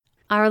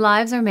Our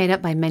lives are made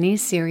up by many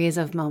series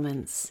of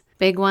moments.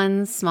 Big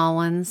ones, small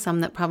ones, some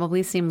that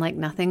probably seem like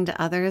nothing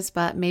to others,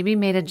 but maybe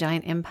made a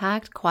giant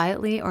impact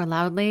quietly or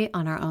loudly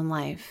on our own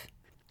life.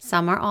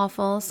 Some are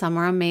awful, some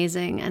are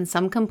amazing, and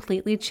some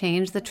completely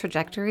change the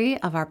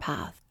trajectory of our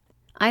path.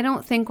 I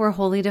don't think we're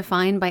wholly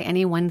defined by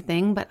any one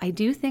thing, but I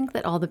do think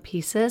that all the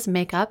pieces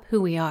make up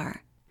who we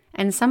are.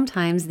 And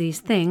sometimes these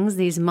things,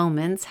 these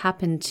moments,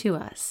 happen to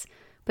us.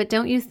 But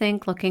don't you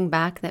think, looking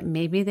back, that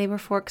maybe they were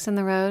forks in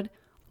the road?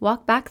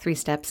 Walk back 3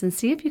 steps and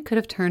see if you could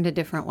have turned a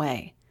different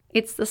way.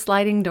 It's the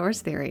sliding doors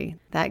theory,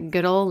 that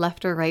good old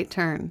left or right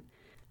turn.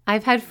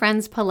 I've had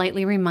friends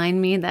politely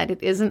remind me that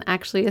it isn't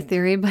actually a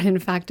theory, but in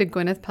fact a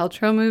Gwyneth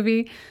Paltrow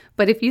movie.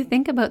 But if you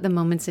think about the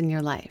moments in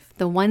your life,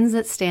 the ones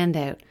that stand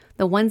out,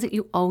 the ones that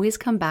you always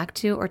come back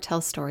to or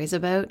tell stories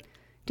about,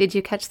 did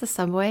you catch the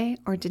subway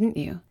or didn't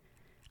you?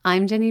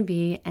 I'm Jenny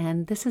B,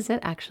 and this is it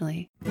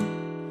actually.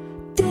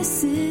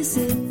 This is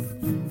it,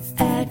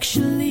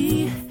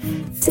 actually.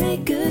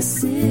 Take a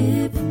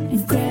sip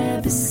and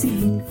grab a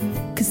seat,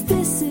 'cause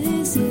this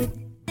is it.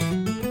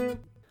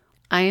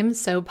 I am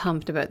so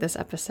pumped about this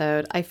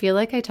episode. I feel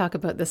like I talk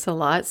about this a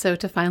lot, so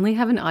to finally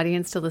have an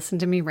audience to listen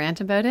to me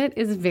rant about it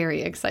is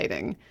very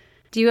exciting.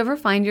 Do you ever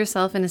find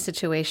yourself in a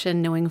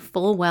situation knowing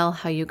full well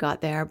how you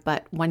got there,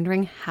 but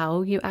wondering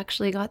how you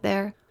actually got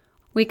there?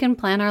 We can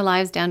plan our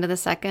lives down to the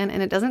second,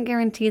 and it doesn't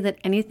guarantee that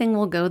anything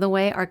will go the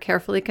way our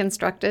carefully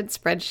constructed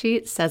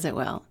spreadsheet says it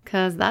will,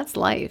 because that's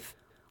life.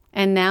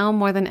 And now,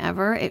 more than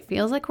ever, it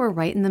feels like we're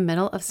right in the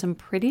middle of some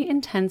pretty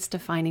intense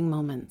defining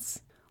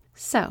moments.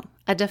 So,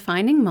 a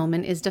defining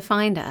moment is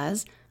defined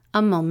as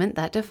a moment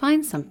that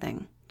defines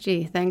something.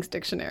 Gee, thanks,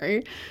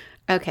 dictionary.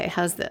 Okay,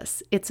 how's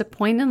this? It's a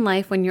point in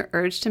life when you're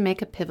urged to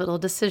make a pivotal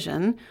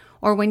decision,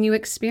 or when you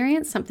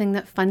experience something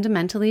that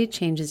fundamentally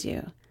changes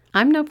you.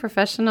 I'm no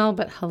professional,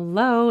 but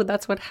hello,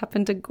 that's what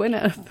happened to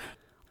Gwyneth.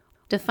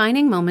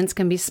 Defining moments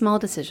can be small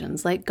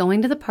decisions, like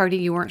going to the party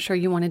you weren't sure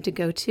you wanted to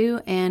go to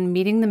and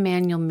meeting the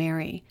man you'll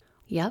marry.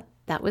 Yep,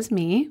 that was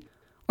me.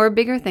 Or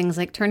bigger things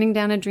like turning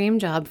down a dream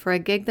job for a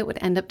gig that would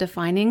end up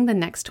defining the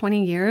next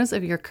 20 years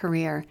of your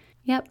career.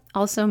 Yep,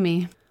 also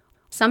me.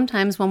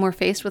 Sometimes when we're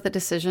faced with a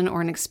decision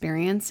or an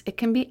experience, it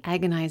can be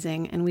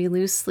agonizing and we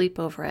lose sleep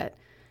over it.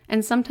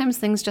 And sometimes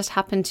things just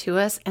happen to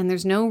us and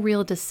there's no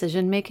real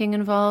decision-making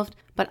involved.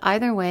 But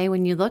either way,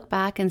 when you look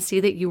back and see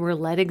that you were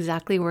led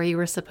exactly where you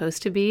were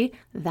supposed to be,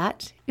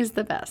 that is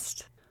the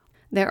best.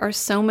 There are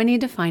so many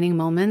defining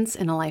moments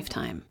in a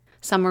lifetime.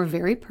 Some are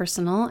very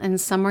personal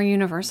and some are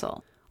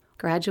universal.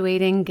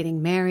 Graduating,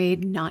 getting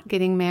married, not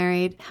getting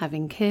married,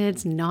 having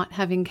kids, not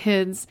having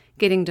kids,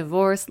 getting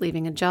divorced,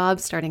 leaving a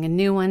job, starting a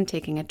new one,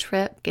 taking a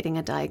trip, getting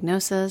a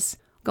diagnosis,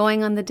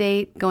 going on the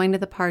date, going to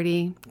the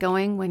party,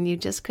 going when you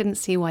just couldn't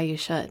see why you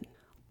should.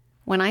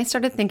 When I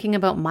started thinking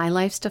about my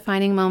life's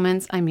defining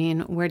moments,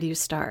 where do you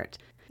start?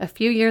 A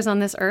few years on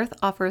this earth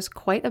offers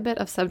quite a bit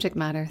of subject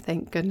matter,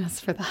 thank goodness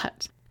for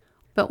that.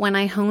 But when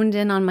I honed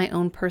in on my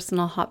own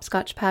personal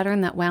hopscotch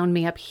pattern that wound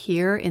me up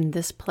here in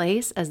this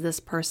place as this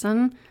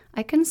person,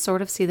 I can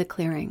sort of see the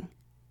clearing.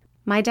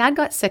 My dad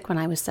got sick when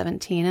I was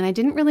 17, and I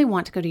didn't really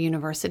want to go to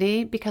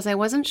university because I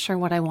wasn't sure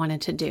what I wanted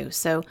to do,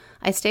 so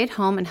I stayed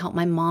home and helped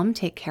my mom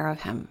take care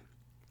of him.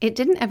 It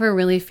didn't ever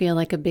really feel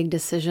like a big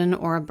decision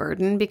or a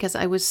burden because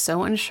I was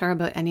so unsure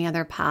about any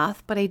other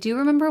path, but I do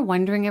remember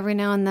wondering every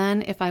now and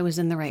then if I was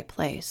in the right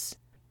place.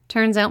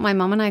 Turns out my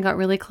mom and I got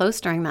really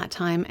close during that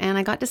time, and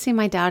I got to see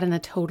my dad in a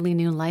totally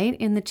new light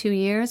in the 2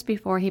 years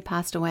before he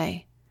passed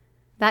away.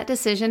 That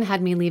decision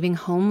had me leaving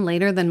home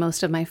later than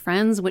most of my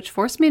friends, which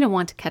forced me to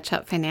want to catch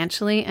up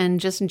financially and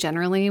just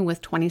generally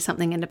with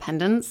 20-something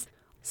independence.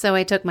 So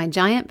I took my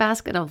giant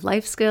basket of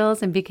life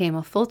skills and became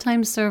a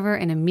full-time server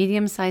in a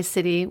medium-sized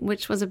city,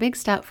 which was a big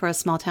step for a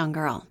small-town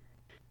girl.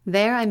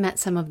 There I met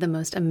some of the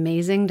most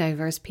amazing,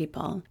 diverse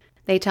people.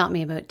 They taught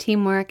me about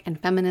teamwork and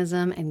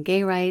feminism and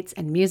gay rights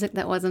and music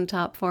that wasn't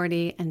top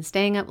 40 and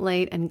staying up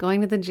late and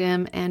going to the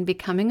gym and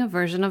becoming a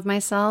version of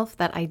myself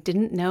that I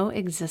didn't know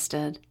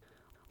existed.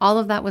 All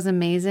of that was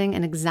amazing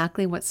and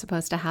exactly what's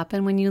supposed to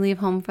happen when you leave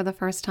home for the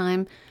first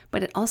time,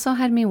 but it also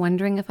had me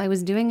wondering if I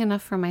was doing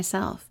enough for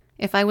myself.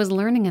 If I was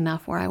learning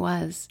enough where I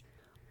was.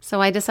 So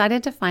I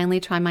decided to finally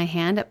try my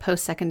hand at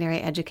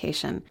post-secondary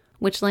education,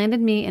 which landed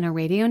me in a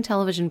radio and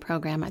television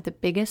program at the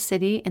biggest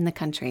city in the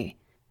country.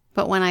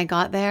 But when I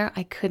got there,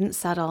 I couldn't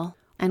settle,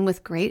 and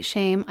with great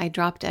shame, I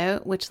dropped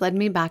out, which led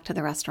me back to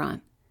the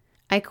restaurant.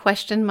 I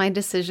questioned my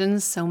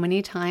decisions so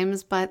many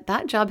times, but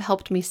that job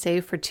helped me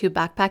save for 2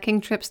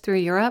 backpacking trips through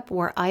Europe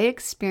where I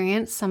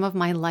experienced some of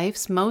my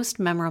life's most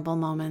memorable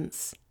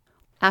moments.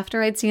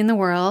 After I'd seen the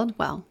world,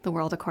 well, the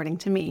world according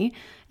to me,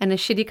 and a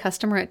shitty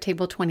customer at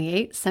table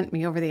 28 sent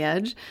me over the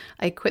edge,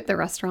 I quit the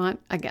restaurant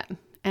again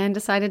and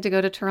decided to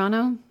go to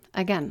Toronto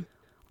again.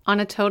 On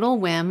a total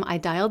whim, I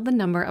dialed the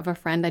number of a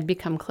friend I'd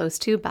become close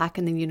to back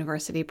in the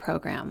university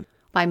program.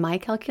 By my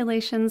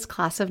calculations,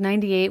 class of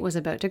 98 was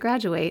about to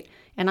graduate,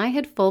 and I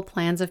had full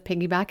plans of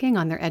piggybacking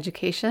on their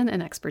education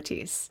and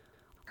expertise.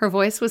 Her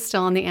voice was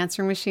still on the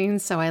answering machine,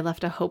 so I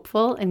left a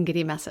hopeful and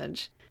giddy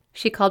message.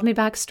 She called me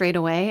back straight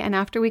away, and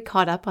after we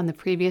caught up on the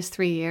previous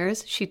 3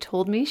 years, she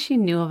told me she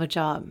knew of a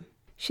job.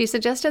 She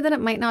suggested that it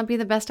might not be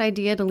the best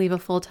idea to leave a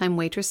full-time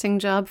waitressing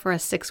job for a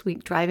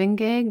 6-week driving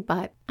gig,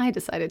 but I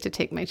decided to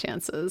take my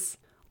chances.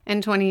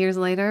 And 20 years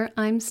later,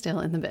 I'm still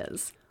in the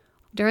biz.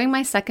 During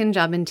my second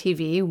job in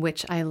TV,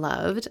 which I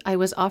loved, I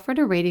was offered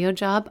a radio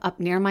job up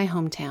near my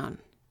hometown.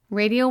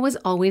 Radio was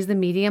always the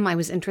medium I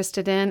was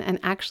interested in, and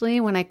actually,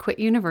 when I quit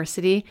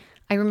university,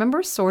 I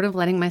remember sort of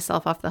letting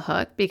myself off the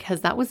hook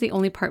because that was the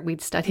only part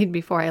we'd studied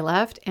before I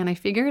left, and I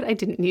figured I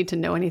didn't need to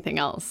know anything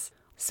else.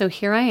 So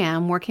here I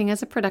am working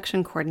as a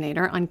production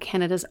coordinator on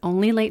Canada's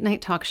only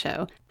late-night talk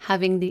show,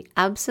 having the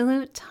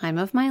absolute time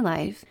of my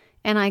life,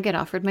 and I get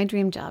offered my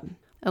dream job.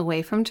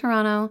 Away from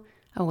Toronto,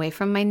 away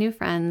from my new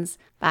friends,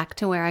 back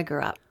to where I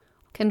grew up.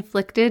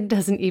 Conflicted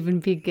doesn't even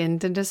begin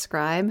to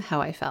describe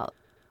how I felt.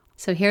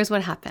 So here's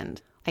what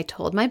happened. I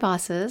told my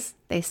bosses,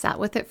 they sat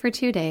with it for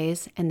 2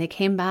 days, and they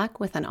came back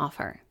with an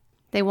offer.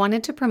 They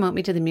wanted to promote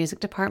me to the music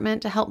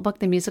department to help book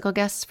the musical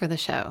guests for the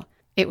show.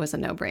 It was a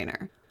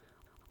no-brainer.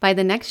 By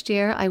the next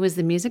year, I was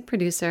the music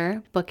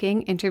producer,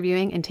 booking,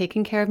 interviewing, and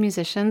taking care of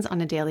musicians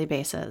on a daily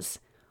basis.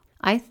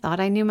 I thought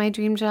I knew my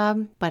dream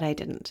job, but I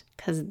didn't,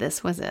 because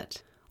this was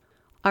it.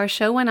 Our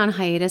show went on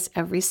hiatus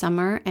every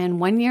summer, and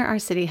one year our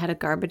city had a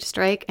garbage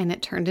strike and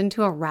it turned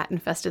into a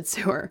rat-infested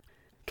sewer.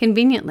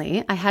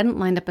 Conveniently, I hadn't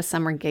lined up a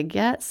summer gig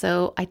yet,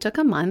 so I took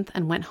a month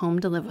and went home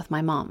to live with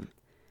my mom.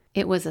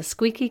 It was a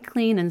squeaky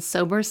clean and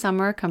sober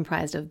summer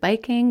comprised of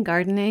biking,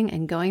 gardening,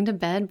 and going to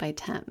bed by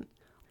 10.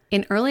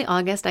 In early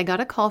August, I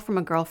got a call from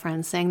a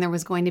girlfriend saying there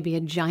was going to be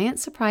a giant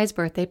surprise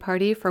birthday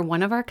party for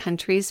one of our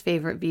country's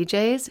favorite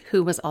VJs,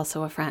 who was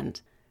also a friend.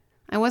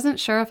 I wasn't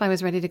sure if I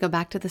was ready to go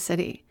back to the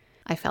city.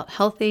 I felt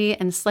healthy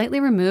and slightly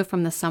removed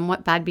from the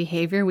somewhat bad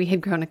behavior we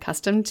had grown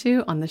accustomed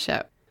to on the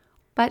show.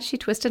 But she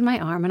twisted my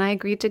arm and I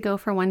agreed to go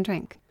for one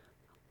drink.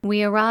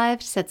 We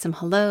arrived, said some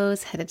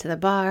hellos, headed to the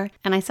bar,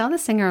 and I saw the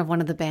singer of one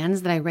of the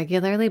bands that I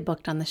regularly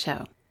booked on the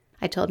show.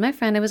 I told my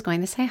friend I was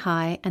going to say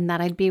hi and that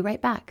I'd be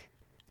right back.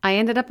 I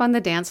ended up on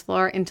the dance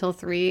floor until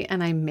 3,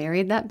 and I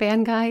married that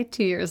band guy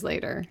 2 years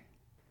later.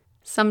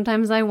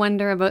 Sometimes I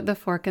wonder about the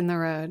fork in the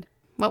road.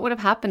 What would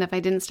have happened if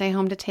I didn't stay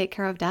home to take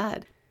care of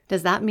Dad?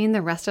 Does that mean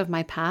the rest of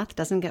my path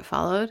doesn't get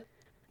followed?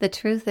 The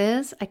truth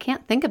is, I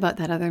can't think about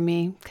that other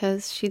me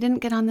because she didn't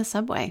get on the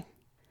subway.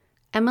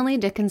 Emily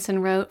Dickinson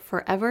wrote,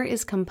 "Forever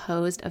is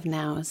composed of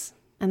nows."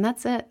 And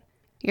that's it.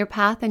 Your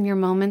path and your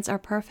moments are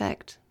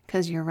perfect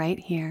because you're right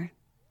here.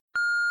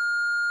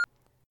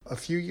 A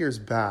few years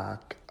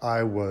back,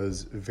 I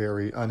was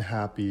very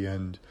unhappy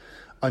and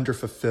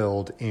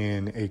underfulfilled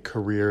in a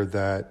career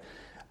that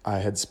I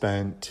had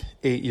spent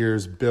 8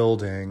 years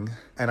building,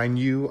 and I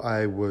knew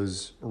I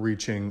was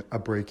reaching a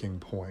breaking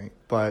point.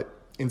 But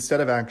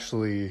instead of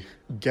actually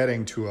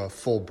getting to a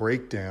full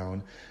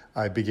breakdown,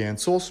 I began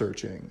soul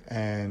searching,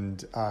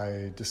 and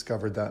I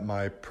discovered that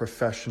my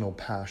professional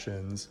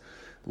passions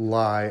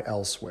lie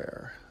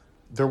elsewhere.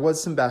 There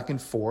was some back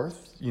and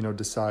forth,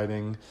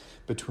 deciding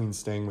between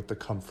staying with the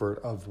comfort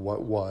of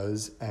what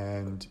was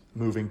and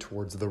moving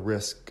towards the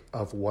risk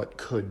of what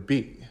could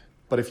be.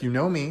 But if you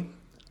know me,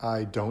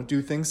 I don't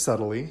do things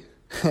subtly,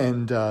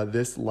 and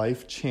this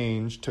life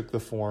change took the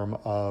form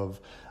of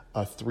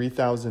a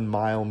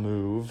 3,000-mile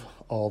move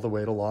all the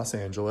way to Los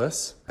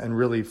Angeles and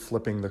really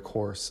flipping the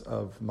course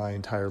of my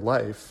entire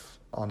life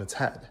on its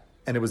head.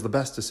 And it was the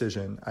best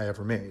decision I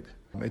ever made.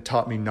 It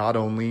taught me not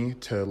only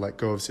to let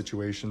go of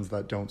situations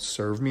that don't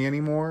serve me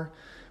anymore,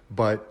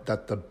 but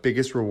that the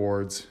biggest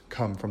rewards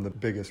come from the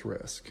biggest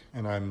risk,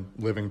 and I'm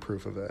living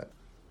proof of it.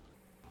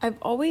 I've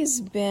always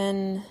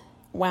been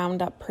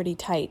wound up pretty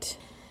tight.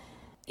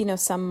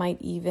 Some might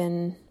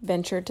even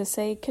venture to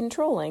say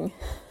controlling.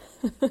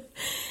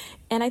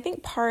 And I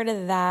think part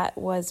of that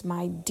was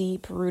my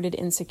deep-rooted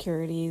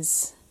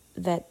insecurities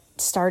that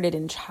started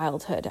in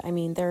childhood. I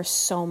mean, there are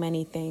so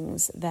many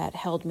things that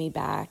held me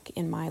back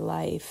in my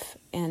life.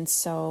 And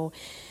so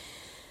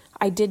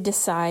I did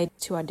decide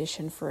to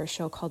audition for a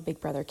show called Big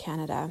Brother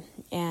Canada,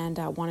 and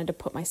I wanted to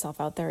put myself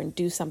out there and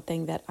do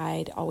something that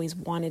I'd always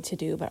wanted to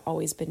do, but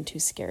always been too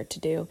scared to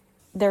do.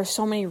 There are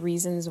so many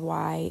reasons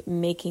why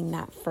making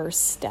that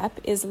first step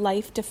is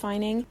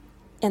life-defining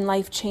and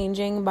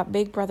life-changing, but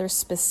Big Brother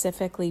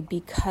specifically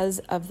because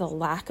of the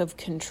lack of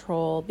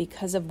control,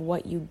 because of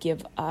what you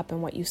give up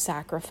and what you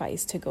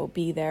sacrifice to go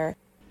be there,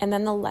 and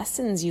then the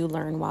lessons you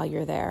learn while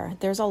you're there.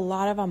 There's a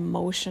lot of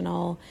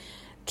emotional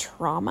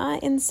trauma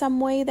in some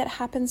way that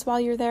happens while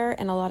you're there,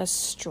 and a lot of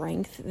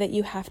strength that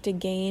you have to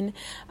gain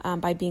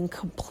by being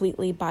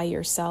completely by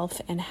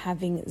yourself and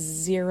having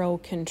zero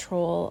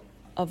control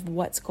of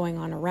what's going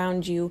on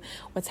around you,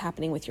 what's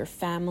happening with your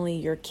family,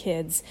 your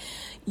kids.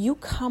 You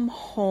come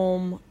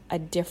home a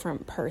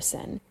different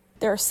person.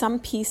 There are some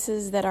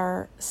pieces that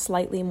are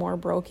slightly more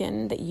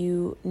broken that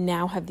you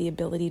now have the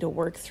ability to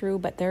work through,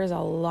 but there's a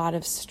lot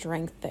of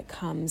strength that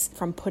comes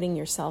from putting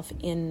yourself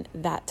in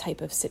that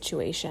type of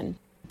situation.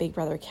 Big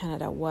Brother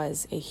Canada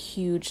was a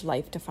huge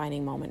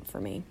life-defining moment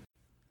for me.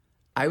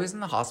 I was in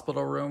the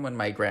hospital room when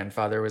my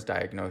grandfather was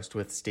diagnosed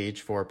with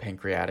stage 4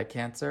 pancreatic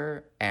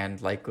cancer and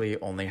likely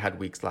only had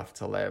weeks left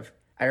to live.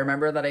 I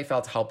remember that I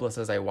felt helpless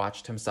as I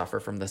watched him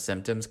suffer from the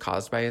symptoms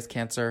caused by his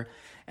cancer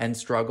and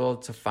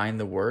struggled to find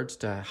the words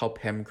to help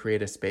him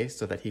create a space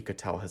so that he could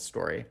tell his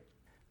story.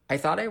 I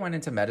thought I went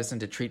into medicine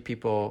to treat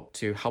people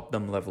to help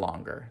them live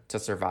longer, to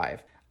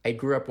survive. I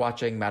grew up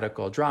watching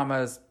medical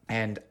dramas,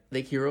 and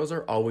the heroes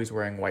are always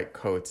wearing white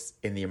coats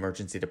in the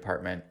emergency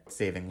department,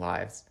 saving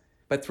lives.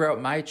 But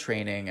throughout my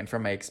training and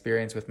from my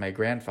experience with my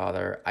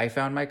grandfather, I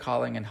found my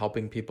calling in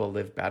helping people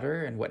live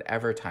better in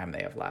whatever time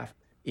they have left,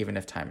 even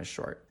if time is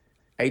short.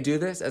 I do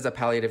this as a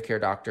palliative care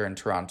doctor in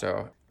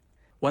Toronto.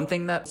 One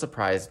thing that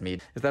surprised me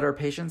is that our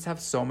patients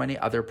have so many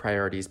other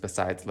priorities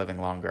besides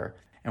living longer.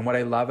 And what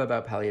I love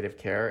about palliative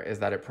care is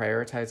that it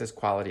prioritizes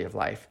quality of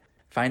life,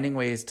 finding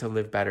ways to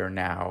live better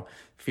now,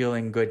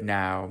 feeling good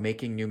now,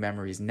 making new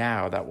memories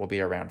now that will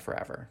be around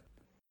forever.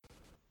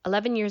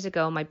 11 years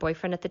ago, my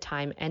boyfriend at the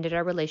time ended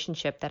our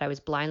relationship that I was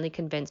blindly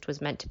convinced was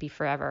meant to be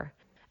forever.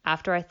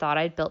 After I thought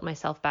I'd built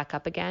myself back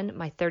up again,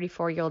 my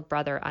 34-year-old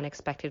brother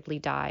unexpectedly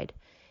died.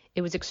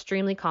 It was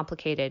extremely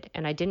complicated,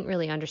 and I didn't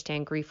really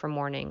understand grief or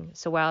mourning,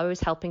 so while I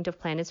was helping to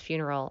plan his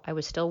funeral, I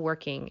was still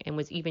working and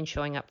was even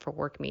showing up for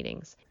work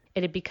meetings.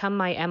 It had become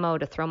my MO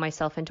to throw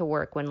myself into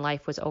work when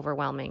life was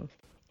overwhelming.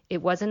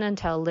 It wasn't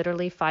until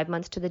literally 5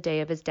 months to the day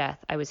of his death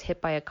I was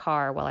hit by a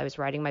car while I was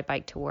riding my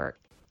bike to work.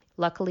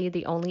 Luckily,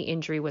 the only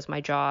injury was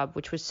my job,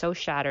 which was so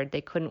shattered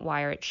they couldn't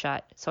wire it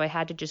shut, so I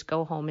had to just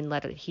go home and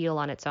let it heal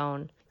on its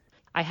own.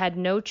 I had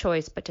no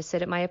choice but to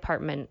sit at my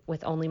apartment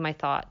with only my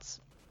thoughts.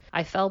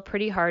 I fell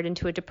pretty hard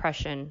into a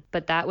depression,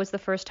 but that was the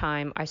first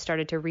time I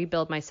started to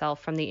rebuild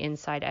myself from the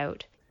inside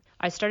out.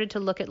 I started to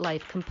look at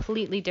life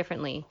completely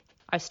differently.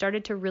 I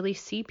started to really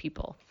see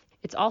people.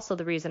 It's also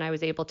the reason I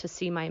was able to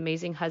see my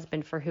amazing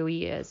husband for who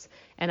he is,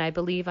 and I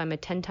believe I'm a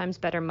 10 times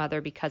better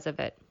mother because of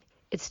it.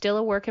 It's still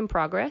a work in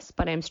progress,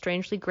 but I am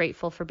strangely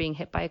grateful for being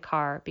hit by a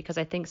car because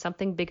I think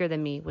something bigger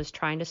than me was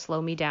trying to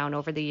slow me down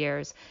over the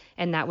years,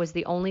 and that was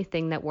the only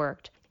thing that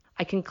worked.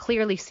 I can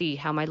clearly see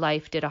how my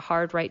life did a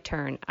hard right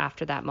turn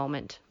after that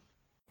moment.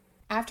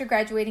 After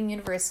graduating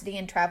university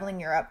and traveling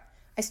Europe,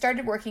 I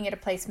started working at a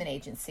placement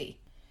agency.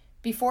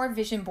 Before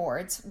vision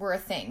boards were a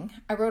thing,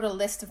 I wrote a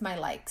list of my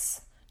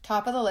likes.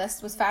 Top of the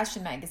list was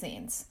fashion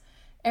magazines.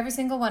 Every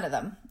single one of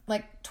them,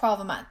 like 12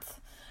 a month.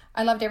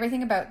 I loved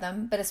everything about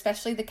them, but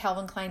especially the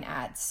Calvin Klein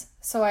ads.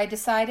 So I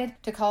decided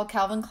to call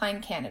Calvin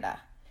Klein Canada.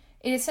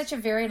 It is such a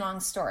very long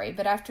story,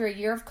 but after a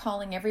year of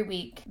calling every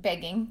week,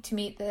 begging to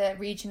meet the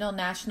regional,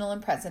 national,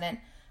 and president,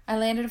 I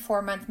landed a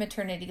 4-month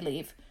maternity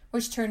leave,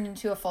 which turned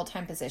into a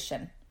full-time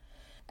position.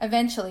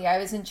 Eventually, I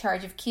was in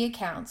charge of key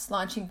accounts,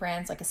 launching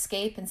brands like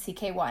Escape and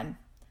CK1.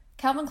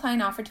 Calvin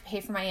Klein offered to pay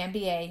for my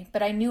MBA,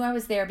 but I knew I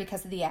was there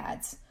because of the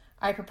ads.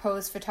 I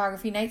proposed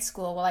photography night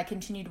school while I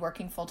continued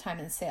working full-time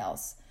in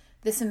sales.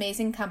 This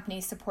amazing company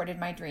supported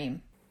my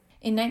dream.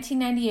 In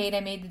 1998,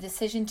 I made the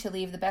decision to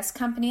leave the best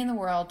company in the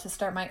world to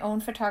start my own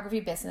photography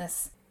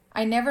business.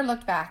 I never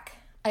looked back.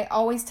 I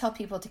always tell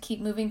people to keep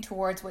moving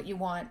towards what you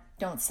want.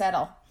 Don't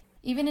settle.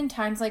 Even in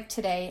times like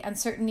today,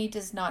 uncertainty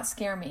does not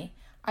scare me.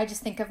 I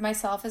just think of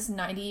myself as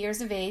 90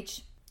 years of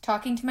age,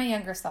 talking to my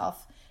younger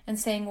self, and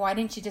saying, why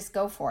didn't you just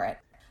go for it?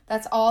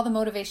 That's all the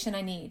motivation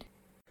I need.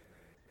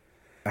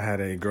 I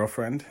had a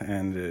girlfriend,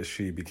 and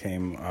she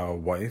became a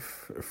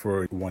wife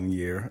for 1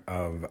 year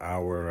of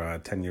our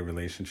 10-year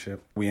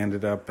relationship. We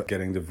ended up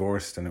getting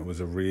divorced, and it was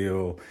a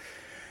real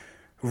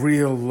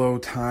low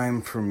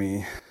time for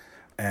me.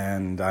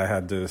 And I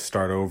had to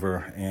start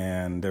over,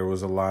 and there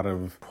was a lot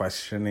of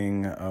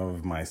questioning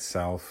of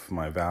myself,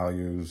 my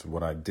values,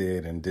 what I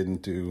did and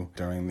didn't do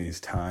during these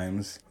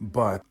times.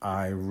 But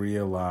I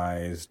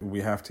realized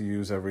we have to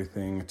use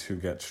everything to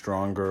get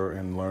stronger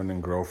and learn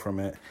and grow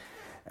from it.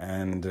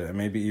 And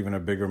maybe even a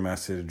bigger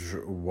message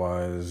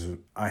was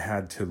I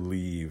had to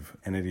leave.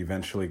 And it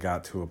eventually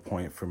got to a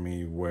point for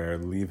me where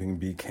leaving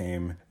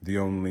became the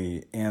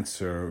only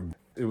answer.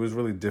 It was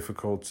really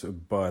difficult,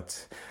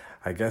 but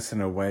I guess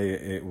in a way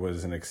it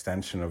was an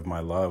extension of my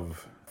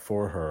love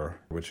for her,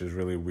 which is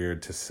really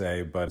weird to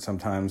say, but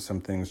sometimes some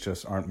things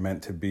just aren't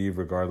meant to be,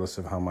 regardless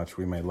of how much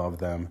we may love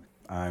them.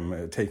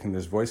 I'm taking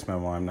this voice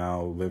memo. I'm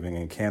now living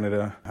in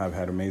Canada. I've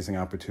had amazing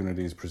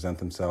opportunities present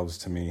themselves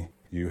to me.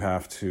 You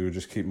have to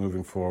just keep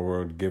moving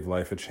forward, give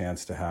life a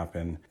chance to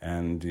happen,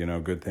 and,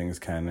 good things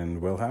can and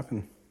will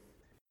happen.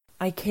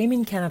 I came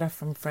in Canada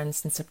from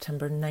France in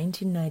September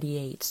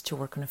 1998 to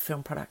work on a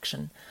film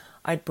production.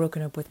 I'd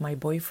broken up with my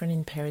boyfriend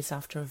in Paris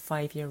after a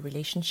 5-year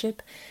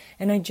relationship,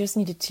 and I just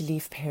needed to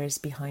leave Paris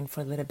behind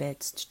for a little bit,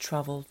 to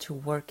travel, to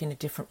work in a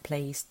different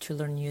place, to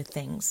learn new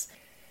things.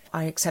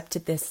 I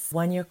accepted this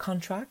 1-year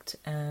contract,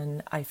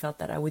 and I felt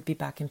that I would be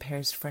back in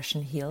Paris fresh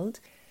and healed.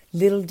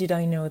 Little did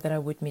I know that I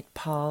would meet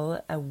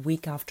Paul a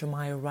week after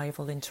my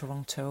arrival in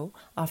Toronto.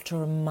 After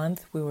a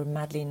month, we were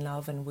madly in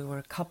love and we were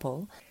a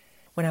couple.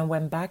 When I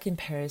went back in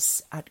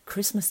Paris at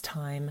Christmas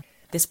time,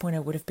 at this point I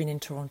would have been in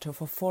Toronto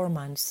for 4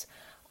 months,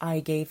 I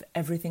gave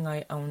everything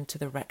I owned to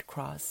the Red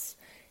Cross.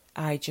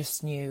 I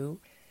just knew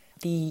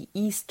The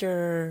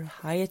Easter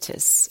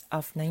hiatus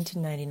of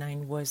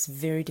 1999 was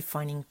very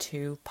defining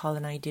too. Paul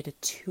and I did a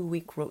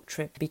 2-week road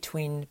trip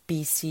between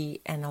BC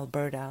and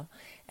Alberta.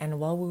 And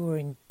while we were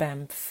in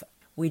Banff,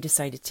 we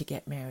decided to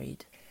get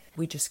married.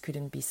 We just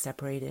couldn't be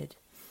separated.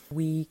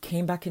 We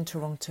came back in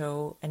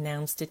Toronto,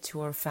 announced it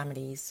to our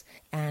families,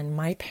 and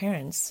my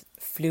parents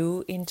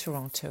flew in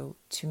Toronto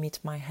to meet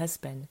my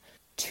husband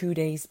 2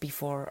 days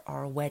before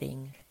our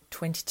wedding,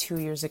 22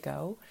 years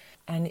ago,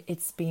 and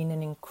it's been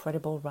an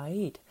incredible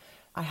ride.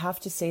 I have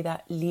to say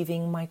that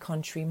leaving my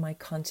country, my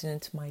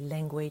continent, my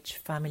language,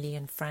 family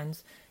and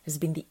friends has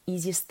been the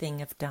easiest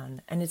thing I've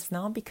done. And it's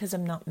not because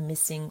I'm not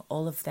missing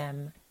all of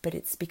them, but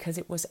it's because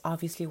it was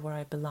obviously where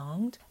I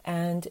belonged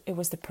and it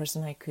was the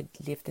person I could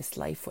live this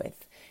life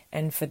with.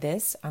 And for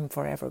this, I'm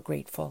forever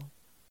grateful.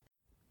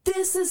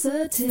 This is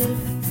a tip,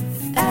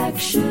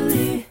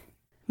 actually.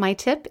 My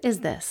tip is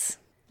this: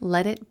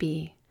 let it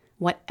be,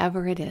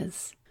 whatever it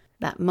is.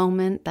 That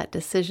moment, that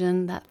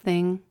decision, that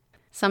thing.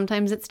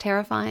 Sometimes it's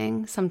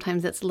terrifying,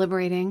 sometimes it's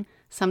liberating,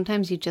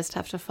 sometimes you just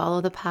have to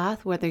follow the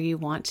path whether you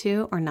want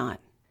to or not.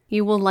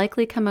 You will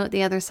likely come out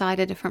the other side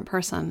a different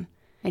person,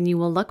 and you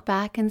will look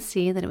back and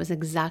see that it was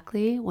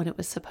exactly what it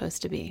was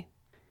supposed to be.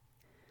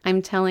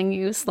 I'm telling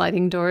you,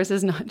 Sliding Doors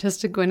is not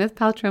just a Gwyneth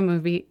Paltrow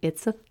movie,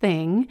 it's a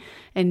thing,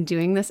 and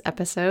doing this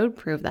episode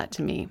proved that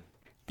to me.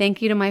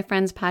 Thank you to my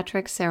friends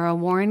Patrick, Sarah,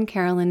 Warren,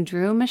 Carolyn,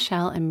 Drew,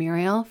 Michelle, and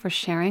Muriel for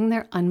sharing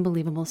their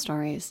unbelievable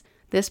stories.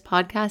 This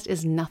podcast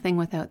is nothing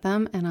without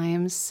them, and I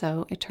am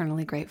so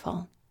eternally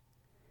grateful.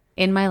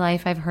 In my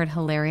life, I've heard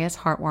hilarious,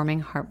 heartwarming,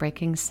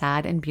 heartbreaking,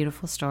 sad, and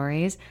beautiful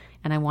stories,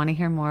 and I want to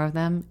hear more of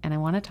them, and I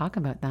want to talk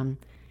about them.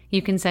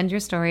 You can send your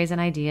stories and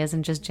ideas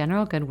and just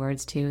general good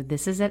words to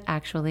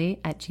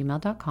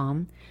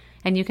thisisitactually@gmail.com.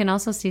 And you can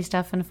also see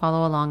stuff and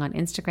follow along on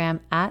Instagram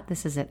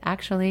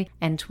 @thisisitactually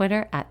and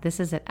Twitter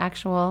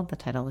 @thisisitactual. The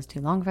title was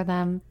too long for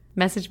them.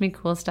 Message me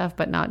cool stuff,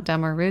 but not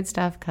dumb or rude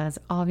stuff, because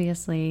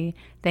obviously.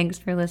 Thanks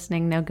for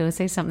listening. Now go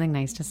say something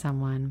nice to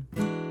someone.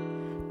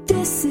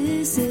 This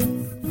is it,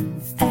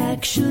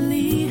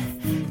 actually.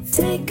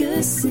 Take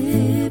a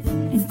sip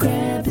and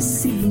grab a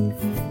seat.